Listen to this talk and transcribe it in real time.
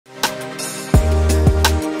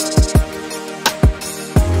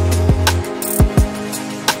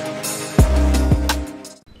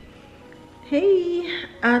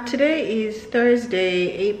Today is Thursday,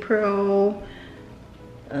 April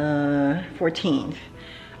 14th.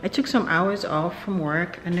 I took some hours off from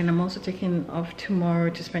work, and then I'm also taking off tomorrow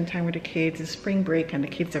to spend time with the kids. It's spring break and the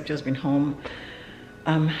kids have just been home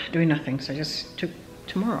doing nothing, so I just took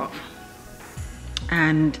tomorrow off.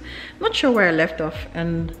 And I'm not sure where I left off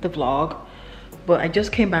in the vlog, but I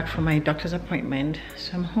just came back from my doctor's appointment,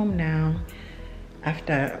 so I'm home now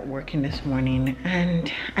after working this morning, and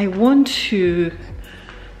I want to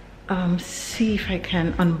see if I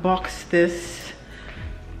can unbox this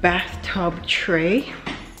bathtub tray.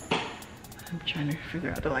 I'm trying to figure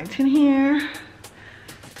out the lights in here,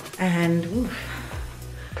 and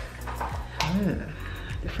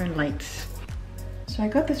different lights. So I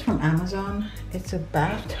got this from Amazon. It's a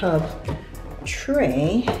bathtub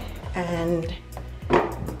tray, and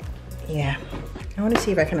yeah, I want to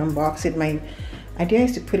see if I can unbox it. My idea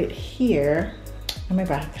is to put it here in my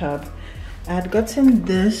bathtub. I had gotten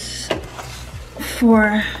this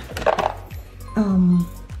for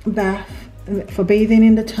bathing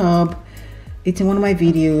in the tub. It's in one of my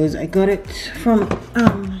videos. I got it from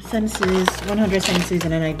 100 Senses,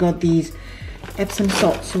 and then I got these Epsom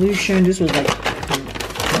salt solution. This was like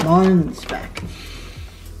months back.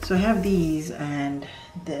 So I have these and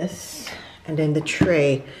this, and then the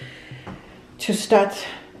tray to start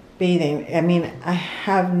bathing. I mean, I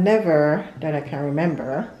have never, that I can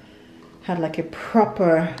remember, had like a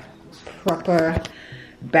proper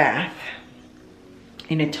bath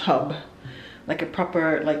in a tub, like a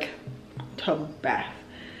proper tub bath.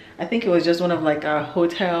 I think it was just one of like our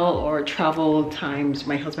hotel or travel times,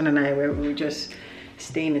 my husband and I, where we would just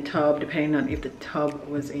stay in the tub, depending on if the tub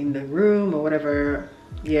was in the room or whatever,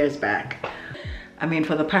 years back. I mean,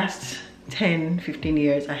 for the past 10-15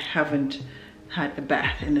 years, I haven't had a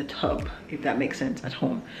bath in the tub, if that makes sense, at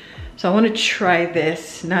home. So I want to try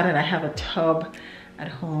this now that I have a tub at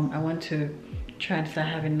home. I want to try and start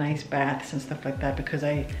having nice baths and stuff like that, because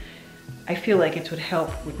I feel like it would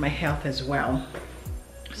help with my health as well.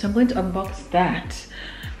 So I'm going to unbox that.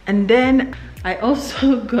 And then I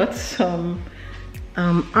also got some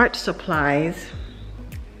art supplies.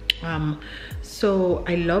 So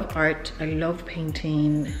I love art, I love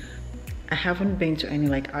painting. I haven't been to any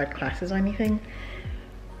like art classes or anything,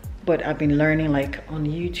 but I've been learning like on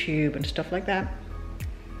YouTube and stuff like that,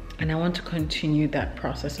 and I want to continue that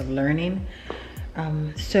process of learning.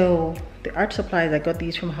 So the art supplies, I got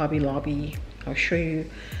these from Hobby Lobby. I'll show you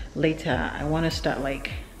later. I want to start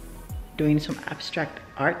like doing some abstract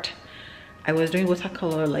art. I was doing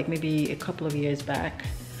watercolor like maybe a couple of years back.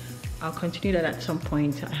 I'll continue that at some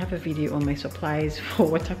point. I have a video on my supplies for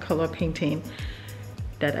watercolor painting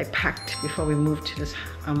that I packed before we moved to this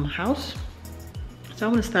house. So I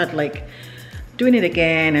want to start like doing it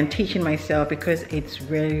again and teaching myself, because it's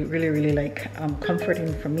really like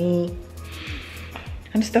comforting for me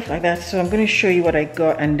and stuff like that. So I'm going to show you what I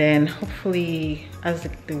got, and then hopefully as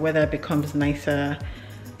the weather becomes nicer,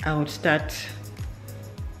 I would start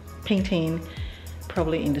painting,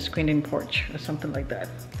 probably in the screened-in porch or something like that.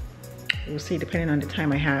 We'll see, depending on the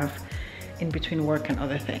time I have in between work and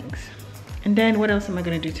other things. And then what else am I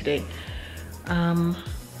going to do today?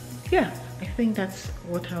 Yeah, I think that's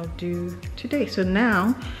what I'll do today. So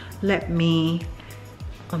now let me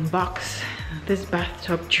unbox this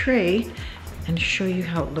bathtub tray and show you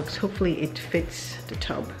how it looks. Hopefully it fits the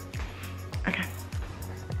tub. Okay.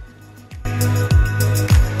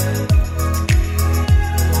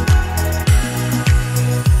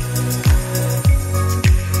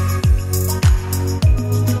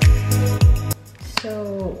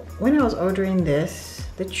 So when I was ordering this,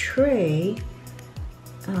 the tray,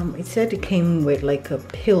 it said it came with like a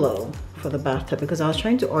pillow for the bathtub, because I was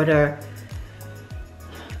trying to order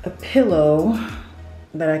a pillow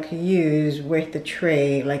that I could use with the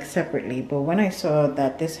tray like separately, but when I saw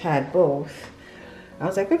that this had both, I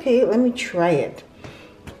was like, okay, let me try it.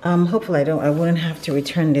 Hopefully I wouldn't have to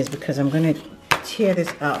return this, because I'm gonna tear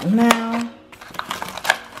this out now.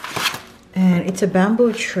 And it's a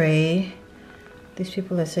bamboo tray. These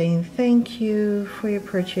people are saying thank you for your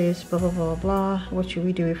purchase, blah blah blah blah. What should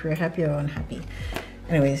we do if we're happy or unhappy?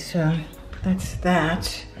 Anyways, so that's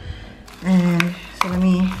that. And so let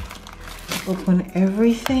me open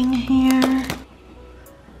everything here,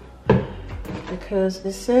 because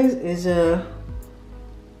this says is a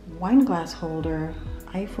wine glass holder,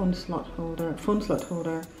 iPhone slot holder, phone slot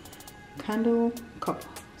holder, candle cup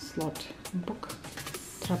slot, book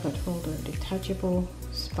tablet holder, detachable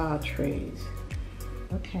spa trays.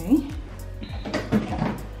 Okay.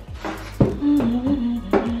 I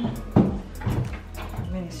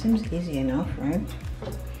mean, it seems easy enough, right?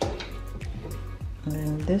 And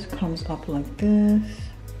then this comes up like this.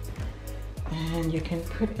 And you can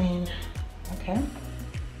put in, okay,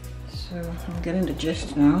 so I'm getting the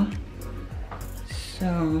gist now.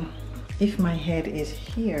 So if my head is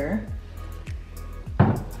here,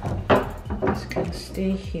 this can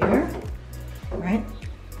stay here, right?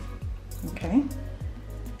 Okay,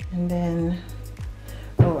 and then,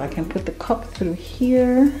 oh, I can put the cup through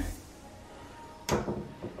here,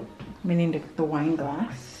 meaning the wine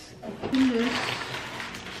glass.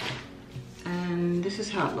 And this is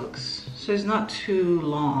how it looks. So it's not too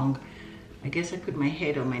long. I guess I put my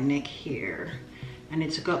head on my neck here, and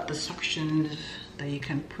it's got the suctions that you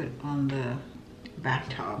can put on the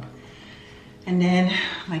bathtub. And then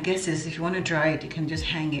my guess is if you want to dry it, you can just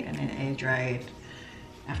hang it and then air dry it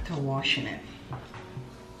after washing it.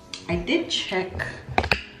 I did check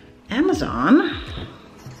Amazon,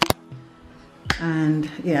 and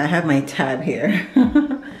yeah, I have my tab here.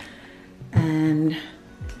 And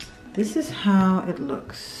this is how it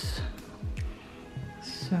looks.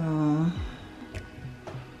 So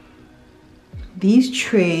these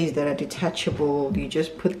trays that are detachable, you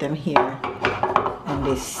just put them here and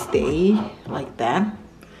they stay like that.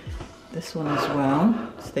 This one as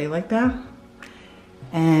well, stay like that.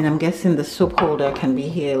 And I'm guessing the soap holder can be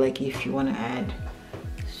here, like if you want to add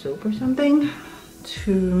soap or something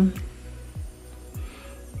to,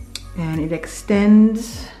 and it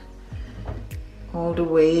extends all the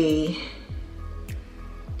way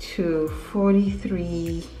to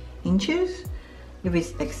 43 inches if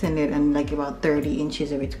it's extended, and like about 30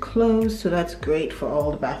 inches if it's closed. So that's great for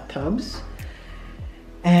all the bathtubs.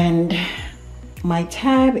 And my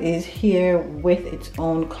tab is here with its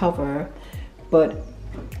own cover, but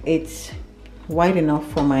it's wide enough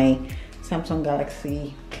for my Samsung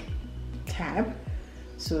Galaxy tab.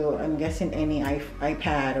 So I'm guessing any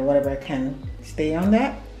iPad or whatever can stay on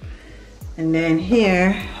that. And then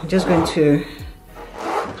here, I'm just going to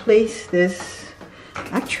place this.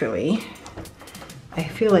 Actually, I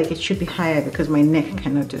feel like it should be higher because my neck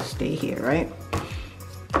cannot just stay here, right?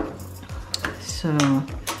 So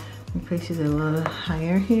place it a little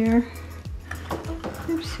higher here.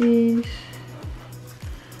 Oopsies.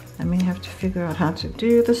 I may have to figure out how to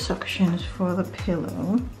do the suctions for the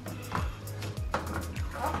pillow.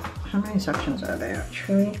 How many suctions are there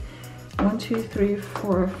actually? 1, 2, 3,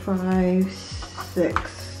 4, 5,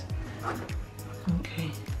 6.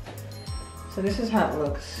 Okay. So this is how it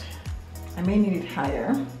looks. I may need it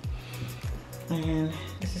higher. And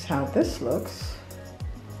this is how this looks.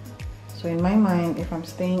 So in my mind, if I'm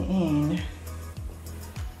staying in,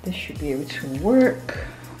 this should be able to work.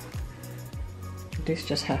 This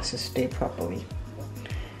just has to stay properly.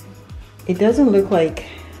 It doesn't look like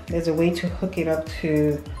there's a way to hook it up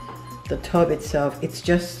to the tub itself. It's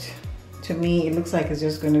just, to me, it looks like it's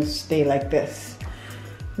just going to stay like this.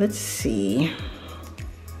 Let's see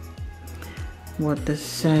what this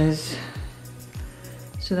says.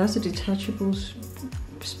 So that's a detachable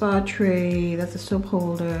spa tray. That's a soap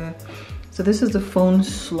holder. So this is the phone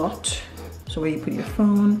slot. So where you put your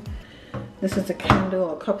phone. This is the candle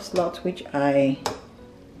or cup slot, which I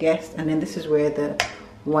guessed. And then this is where the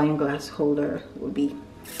wine glass holder will be.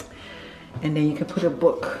 And then you can put a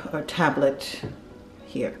book or tablet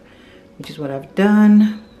here, which is what I've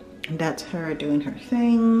done. And that's her doing her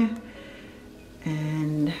thing.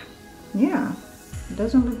 And yeah, it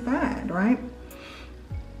doesn't look bad, right?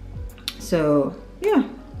 So yeah,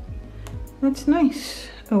 that's nice.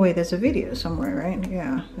 Oh wait, there's a video somewhere, right?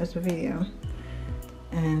 Yeah, there's a video.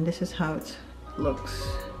 And this is how it looks.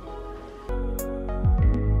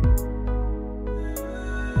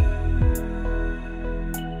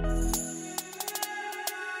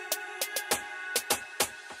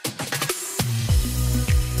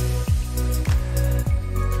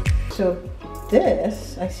 So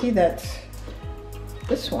this, I see that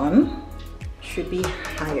this one should be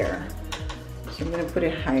higher. So I'm gonna put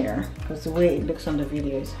it higher because the way it looks on the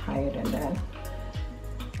video is higher than that.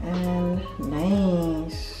 And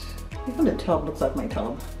nice. Even the tub looks like my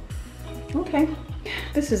tub. Okay,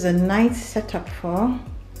 this is a nice setup for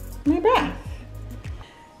my bath.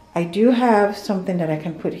 I do have something that I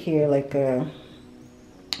can put here, like a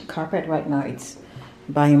carpet. Right now it's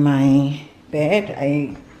by my bed.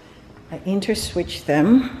 I interswitch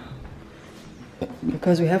them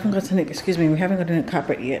because we haven't gotten it, excuse me, we haven't gotten a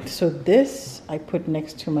carpet yet. So this I put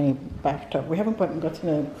next to my bathtub. We haven't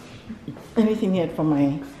gotten anything yet for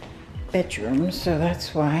my bedroom, so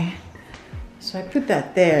that's why. So I put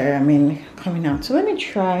that there, I mean, coming out. So let me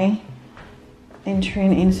try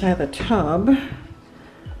entering inside the tub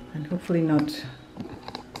and hopefully not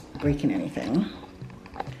breaking anything,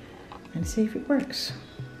 and see if it works.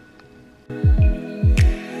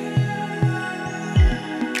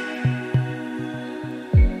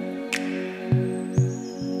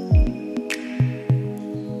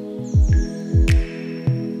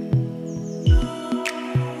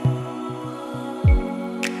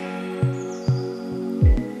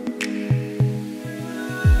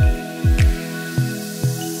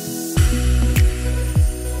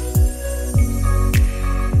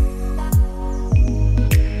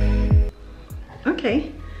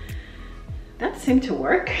 seemed to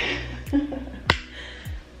work.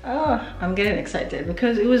 Oh, I'm getting excited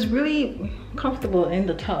because it was really comfortable in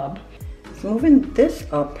the tub. So moving this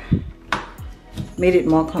up made it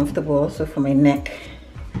more comfortable, so for my neck.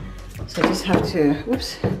 So I just have to,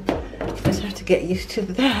 whoops, just have to get used to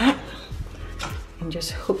that and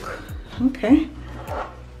just hook. Okay,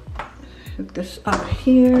 hook this up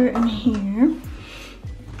here and here,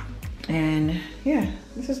 and yeah,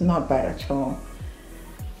 this is not bad at all.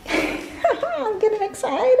 I'm getting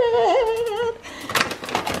excited.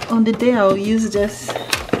 On the day I'll use this,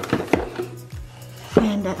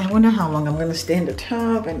 and I wonder how long I'm going to stay in the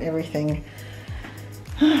tub and everything.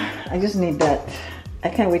 I just need that. I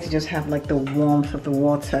can't wait to just have like the warmth of the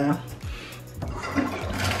water.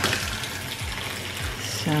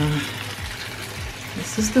 So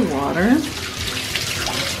this is the water.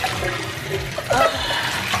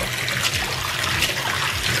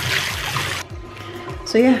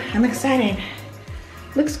 So yeah, I'm excited.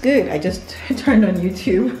 Looks good. I just turned on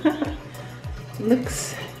YouTube.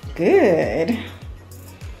 Looks good.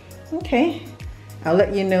 Okay, I'll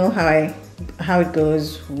let you know how it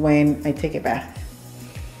goes when I take a bath.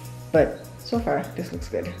 But so far, this looks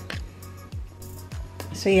good.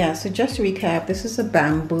 So yeah, so just to recap, this is a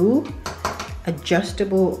bamboo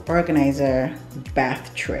adjustable organizer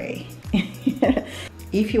bath tray.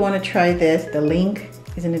 If you want to try this, the link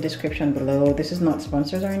is in the description below. This is not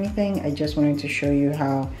sponsored or anything. I just wanted to show you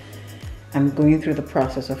how I'm going through the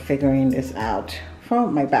process of figuring this out for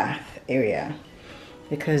my bath area,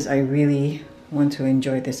 because I really want to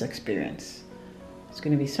enjoy this experience. It's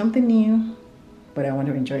going to be something new, but I want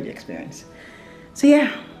to enjoy the experience. So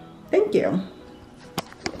yeah, thank you.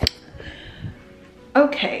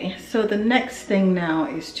 Okay, so the next thing now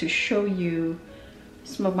is to show you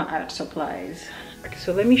some of my art supplies. Okay,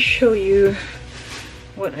 so let me show you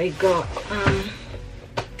what I got.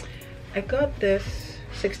 I got this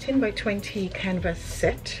 16 by 20 canvas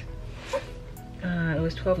set. It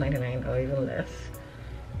was $12.99 or even less,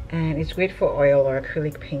 and it's great for oil or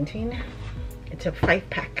acrylic painting. It's a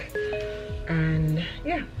 5-pack, and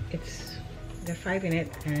yeah, there are 5 in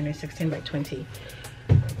it, and it's 16 by 20.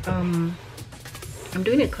 I'm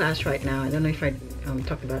doing a class right now. I don't know if I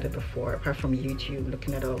talked about it before, apart from YouTube,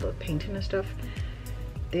 looking at all the painting and stuff.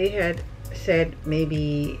 They had said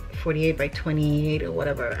maybe 48 by 28 or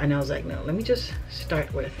whatever, and I was like, no, let me just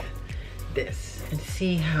start with this and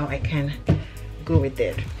see how I can go with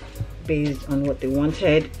it based on what they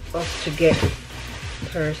wanted us to get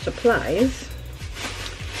per supplies.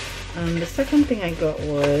 The second thing I got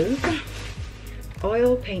was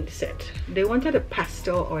oil paint set. They wanted a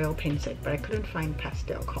pastel oil paint set, but I couldn't find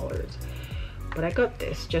pastel colors. But I got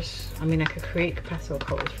this, I mean, I could create pastel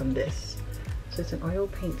colors from this. So it's an oil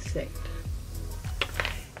paint set.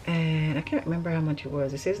 And I can't remember how much it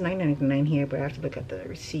was. It says $9.99 here, but I have to look at the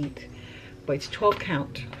receipt. But it's 12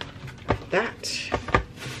 count of that.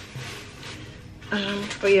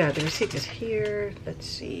 Oh yeah, the receipt is here. Let's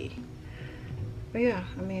see. Oh yeah,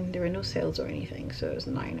 I mean, there were no sales or anything, so it's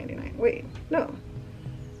 $9.99. Wait, no.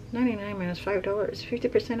 $9.99 minus $5,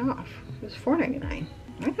 50% off. It was $4.99.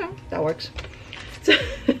 Okay, that works. So,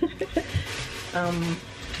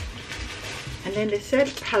 and then they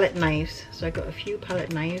said palette knives, so I got a few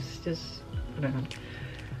palette knives. Just, I don't know.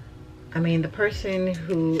 I mean, the person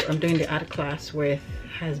who I'm doing the art class with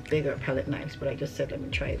has bigger palette knives, but I just said let me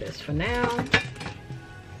try this for now.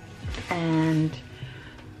 And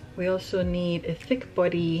we also need a thick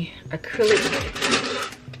body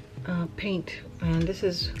acrylic paint, and this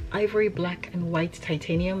is ivory, black, and white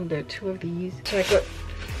titanium. There are 2 of these. So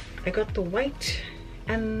I got the white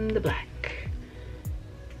and the black.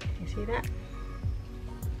 You see that?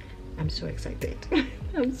 I'm so excited.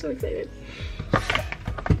 I'm so excited.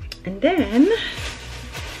 And then,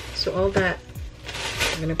 so all that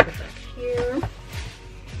I'm gonna put back here.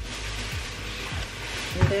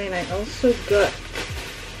 And then I also got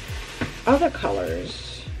other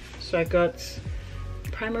colors. So I got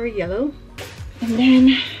primary yellow, and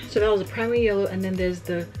then, so that was a primary yellow, and then there's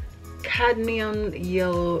the cadmium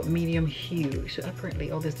yellow medium hue. So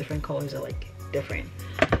apparently all these different colors are like different.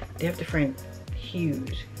 They have different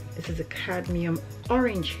hues. This is a cadmium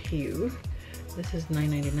orange hue. This is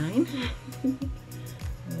 $9.99. I don't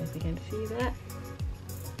know if you can see that.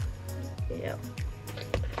 Yep.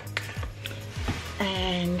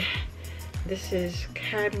 And this is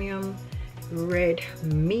cadmium red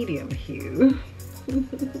medium hue.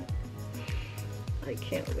 I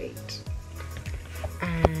can't wait.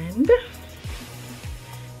 And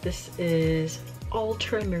this is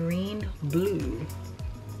ultramarine blue.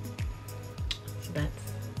 So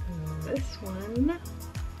that's this one.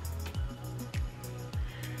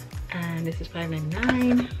 And and this is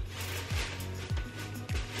 $5.99.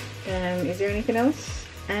 Is there anything else?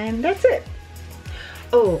 And that's it.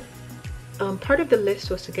 Oh, part of the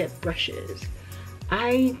list was to get brushes.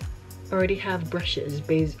 I already have brushes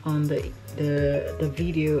based on the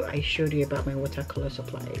video I showed you about my watercolor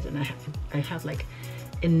supplies, and I have like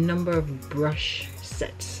a number of brush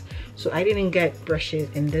sets. So I didn't get brushes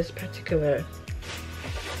in this particular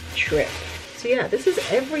trip. So yeah, this is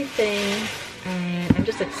everything, and I'm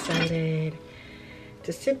just excited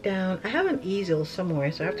to sit down. I have an easel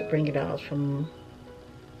somewhere, so I have to bring it out from,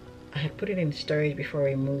 I had put it in storage before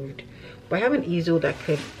I moved, but I have an easel that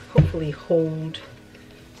could hopefully hold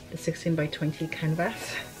the 16x20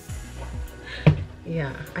 canvas.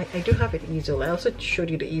 Yeah, I do have an easel. I also showed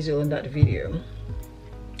you the easel in that video.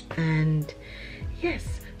 And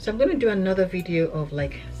yes, so I'm going to do another video of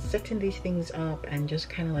like setting these things up and just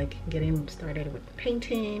kind of like getting started with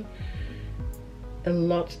painting. A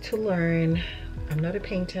lot to learn. I'm not a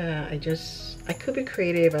painter. I could be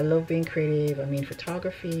creative. I love being creative. I mean,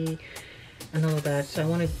 photography and all of that. So I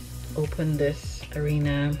want to open this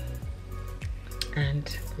arena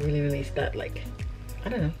and really start, like, I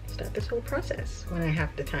don't know, start this whole process when I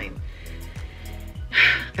have the time.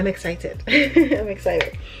 I'm excited. I'm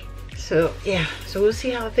excited. So yeah, so we'll see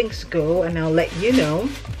how things go, and I'll let you know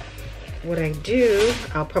what I do.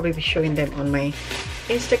 I'll probably be showing them on my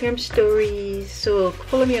Instagram stories. So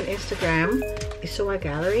follow me on Instagram, Isowa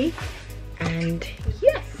Gallery. And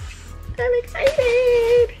yes, I'm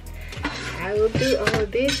excited. I will do all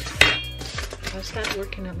of this. I'll start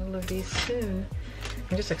working on all of these soon.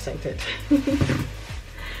 I'm just excited.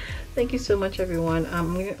 Thank you so much, everyone.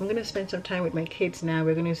 I'm gonna spend some time with my kids now.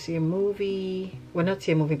 We're gonna see a movie. Well, not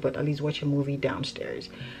see a movie, but at least watch a movie downstairs.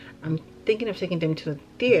 I'm thinking of taking them to the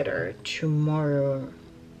theater tomorrow.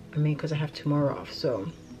 I mean, because I have tomorrow off, so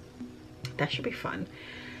that should be fun.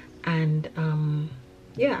 And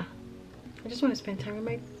yeah, I just want to spend time with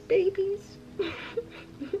my babies.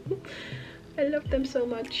 I love them so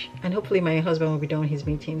much. And hopefully my husband will be done with his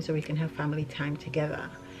meeting so we can have family time together.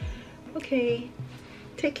 Okay,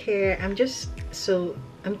 take care. I'm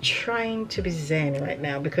trying to be zen right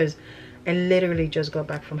now because I literally just got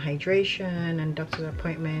back from hydration and doctor's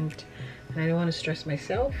appointment, and I don't want to stress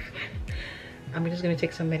myself. I'm just going to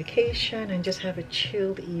take some medication and just have a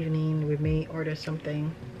chilled evening. We may order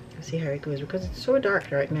something and see how it goes, because it's so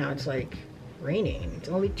dark right now. It's like raining. It's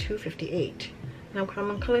only 2:58. Now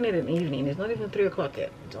I'm calling it an evening. It's not even 3 o'clock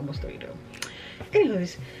yet. It's almost 3 though.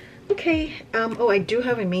 Anyways, okay. Oh, I do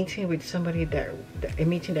have a meeting with somebody a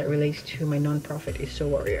meeting that relates to my non-profit,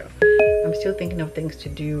 Isowa. I'm still thinking of things to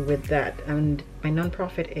do with that, and my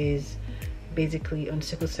non-profit is basically on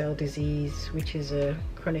sickle cell disease, which is a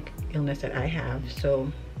chronic illness that I have.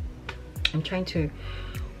 So I'm trying to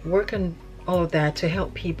work on all of that to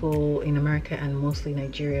help people in America and mostly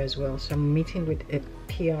Nigeria as well. So I'm meeting with a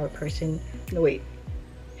PR person. No, wait,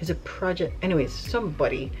 it's a project. Anyways,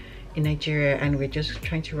 somebody in Nigeria, and we're just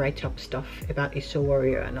trying to write up stuff about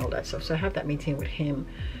Isowa and all that stuff. So I have that meeting with him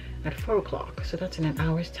at 4 o'clock. So that's in an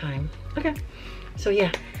hour's time. Okay. So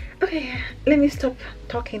yeah. Okay, let me stop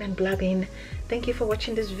talking and blabbing. Thank you for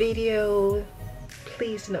watching this video.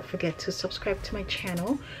 Please do not forget to subscribe to my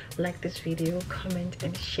channel, like this video, comment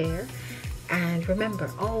and share. And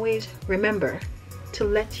remember, always remember to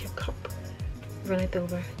let your cup run it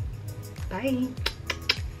over. Bye.